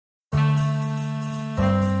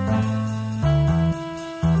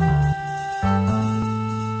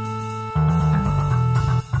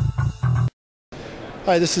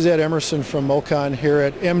Hi, this is Emerson from MOCON here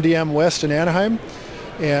at MDM West in Anaheim,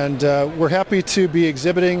 and we're happy to be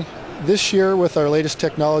exhibiting this year with our latest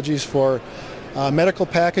technologies for medical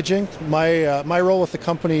packaging. My role with the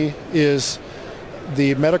company is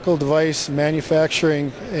the medical device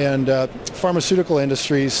manufacturing and pharmaceutical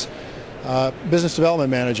industries business development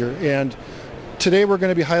manager, and today we're going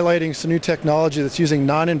to be highlighting some new technology that's using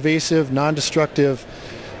non-invasive, non-destructive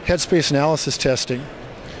headspace analysis testing.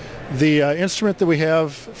 The instrument that we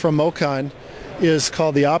have from MOCON is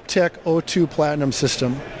called the Optec O2 Platinum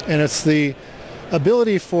system, and it's the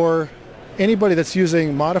ability for anybody that's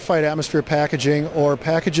using modified atmosphere packaging or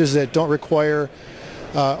packages that don't require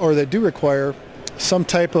or that do require some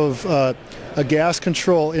type of a gas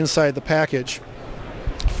control inside the package.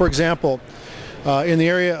 For example, in the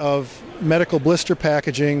area of medical blister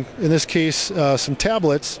packaging, in this case some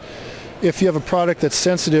tablets, if you have a product that's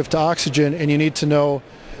sensitive to oxygen and you need to know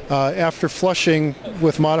after flushing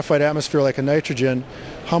with modified atmosphere like a nitrogen,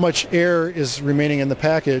 how much air is remaining in the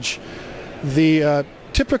package. The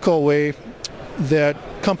typical way that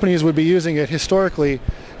companies would be using it historically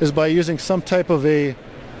is by using some type of a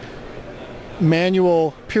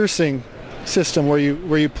manual piercing system where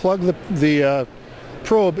you plug the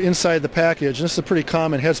probe inside the package. And this is a pretty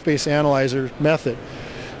common headspace analyzer method.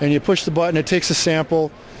 And you push the button, it takes a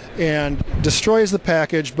sample and destroys the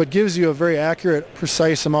package, but gives you a very accurate,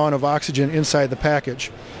 precise amount of oxygen inside the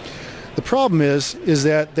package. The problem is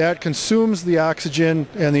that consumes the oxygen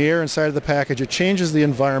and the air inside of the package. It changes the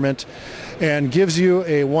environment and gives you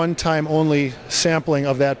a one-time only sampling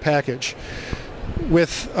of that package.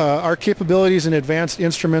 With our capabilities in advanced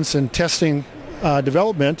instruments and testing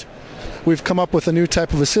development, we've come up with a new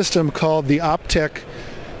type of a system called the Optec,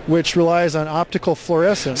 which relies on optical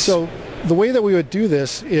fluorescence. So the way that we would do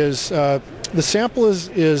this is the sample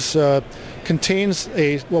contains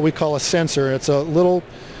what we call a sensor. It's a little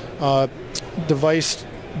device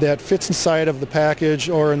that fits inside of the package,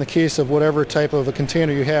 or in the case of whatever type of a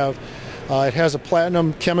container you have, it has a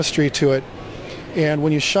platinum chemistry to it. And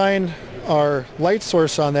when you shine our light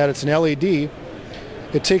source on that, it's an LED,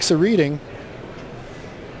 it takes a reading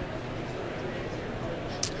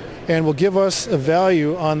and will give us a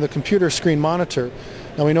value on the computer screen monitor.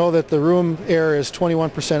 Now we know that the room air is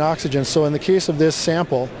 21% oxygen, so in the case of this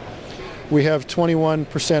sample we have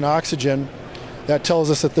 21% oxygen. That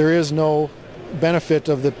tells us that there is no benefit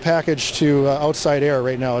of the package to outside air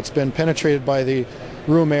right now. It's been penetrated by the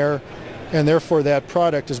room air, and therefore that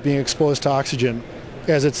product is being exposed to oxygen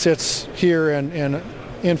as it sits here and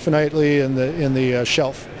infinitely in the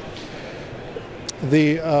shelf.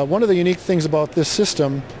 One of the unique things about this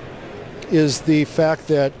system is the fact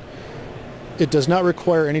that it does not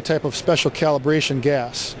require any type of special calibration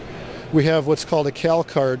gas. We have what's called a cal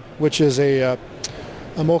card, which is a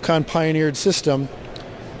MOCON pioneered system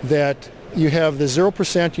that you have the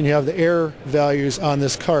 0% and you have the air values on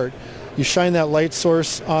this card. You shine that light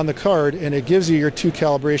source on the card and it gives you your 2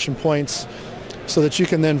 calibration points so that you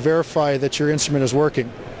can then verify that your instrument is working.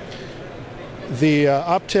 The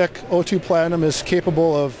Optec O2 Platinum is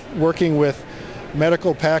capable of working with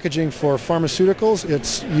medical packaging for pharmaceuticals.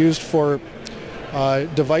 It's used for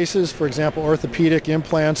devices, for example orthopedic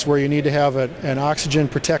implants, where you need to have an oxygen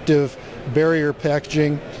protective barrier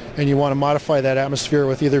packaging and you want to modify that atmosphere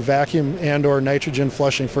with either vacuum and or nitrogen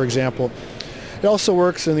flushing, for example. It also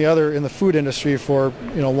works in the food industry for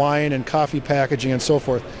wine and coffee packaging and so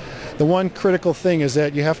forth. The one critical thing is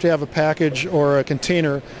that you have to have a package or a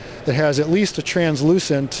container that has at least a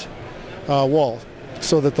translucent wall,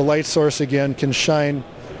 so that the light source again can shine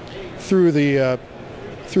through the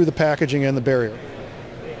packaging and the barrier.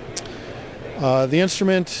 The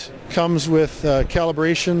instrument comes with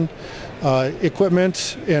calibration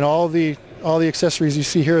equipment and all the accessories you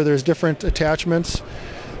see here. There's different attachments.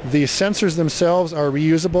 The sensors themselves are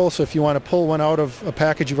reusable, so if you want to pull one out of a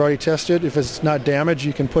package you've already tested, if it's not damaged,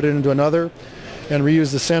 you can put it into another and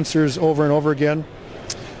reuse the sensors over and over again.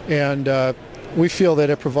 And we feel that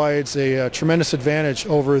it provides a tremendous advantage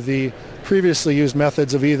over the previously used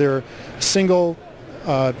methods of either a single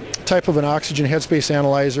type of an oxygen headspace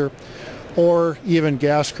analyzer or even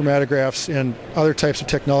gas chromatographs and other types of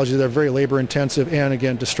technology that are very labor intensive and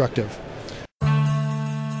again destructive.